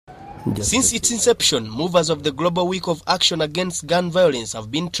Since its inception, movers of the Global Week of Action Against Gun Violence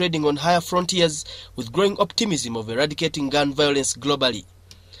have been treading on higher frontiers with growing optimism of eradicating gun violence globally.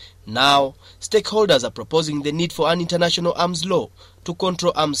 Now, stakeholders are proposing the need for an international arms law to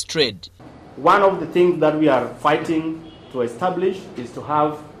control arms trade. One of the things that we are fighting to establish is to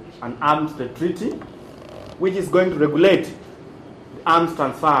have an arms trade treaty, which is going to regulate the arms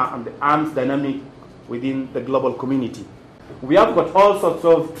transfer and the arms dynamic within the global community. We have got all sorts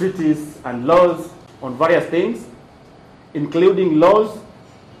of treaties and laws on various things, including laws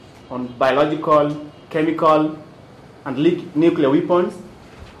on biological, chemical, and nuclear weapons,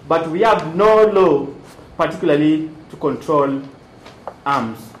 but we have no law particularly to control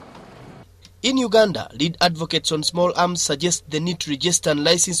arms. In Uganda, lead advocates on small arms suggest the need to register and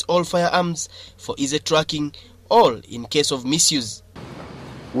license all firearms for easy tracking, all in case of misuse.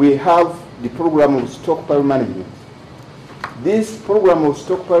 We have the program of stockpile management. This program of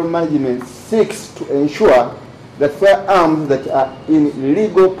stockpile management seeks to ensure that firearms that are in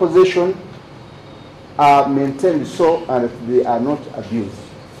legal possession are maintained so and that they are not abused.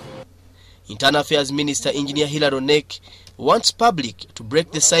 Internal Affairs Minister Eng Hillary Onek wants public to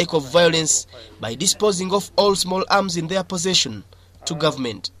break the cycle of violence by disposing of all small arms in their possession to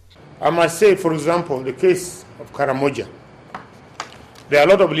government. I must say, for example, the case of Karamoja. There are a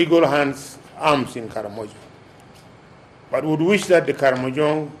lot of legal arms in Karamoja. But would wish that the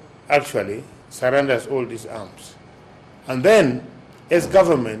Karamojong actually surrenders all these arms. And then, as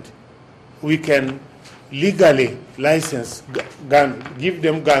government, we can legally license give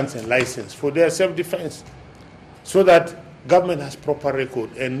them guns and license for their self-defense, so that government has proper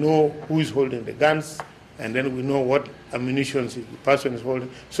record and know who is holding the guns, and then we know what ammunition the person is holding,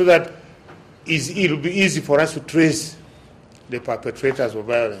 so that it will be easy for us to trace the perpetrators of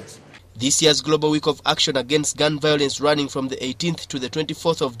violence. This year's Global Week of Action Against Gun Violence, running from the 18th to the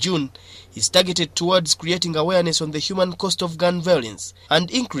 24th of June, is targeted towards creating awareness on the human cost of gun violence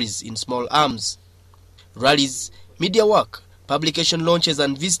and increase in small arms. Rallies, media work, publication launches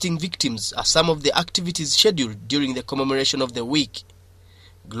and visiting victims are some of the activities scheduled during the commemoration of the week.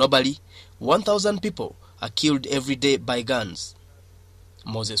 Globally, 1,000 people are killed every day by guns.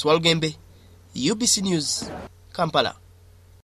 Moses Walgembe, UBC News, Kampala.